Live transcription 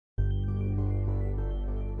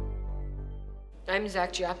I'm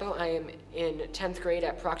Zach Giappo. I am in 10th grade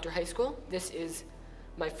at Proctor High School. This is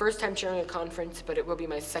my first time chairing a conference, but it will be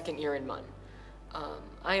my second year in MUN.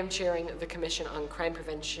 I am chairing the Commission on Crime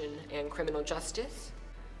Prevention and Criminal Justice.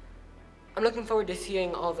 I'm looking forward to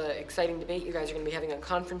seeing all the exciting debate you guys are going to be having on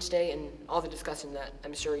conference day and all the discussion that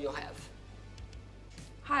I'm sure you'll have.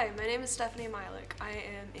 Hi, my name is Stephanie Milik. I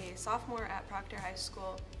am a sophomore at Proctor High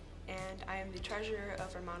School, and I am the treasurer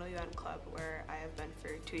of our Model UN Club, where I have been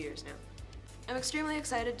for 2 years now. I'm extremely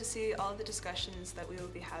excited to see all the discussions that we will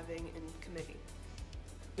be having in committee.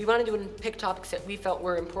 We wanted to pick topics that we felt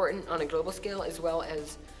were important on a global scale as well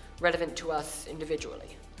as relevant to us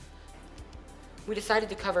individually. We decided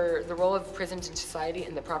to cover the role of prisons in society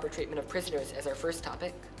and the proper treatment of prisoners as our first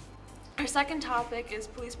topic. Our second topic is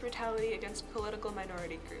police brutality against political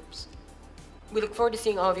minority groups. We look forward to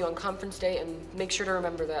seeing all of you on conference day, and make sure to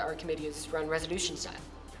remember that our committee is run resolution style.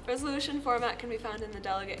 Resolution format can be found in the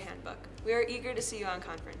delegate handbook. We are eager to see you on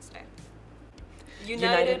conference day.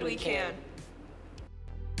 United we can.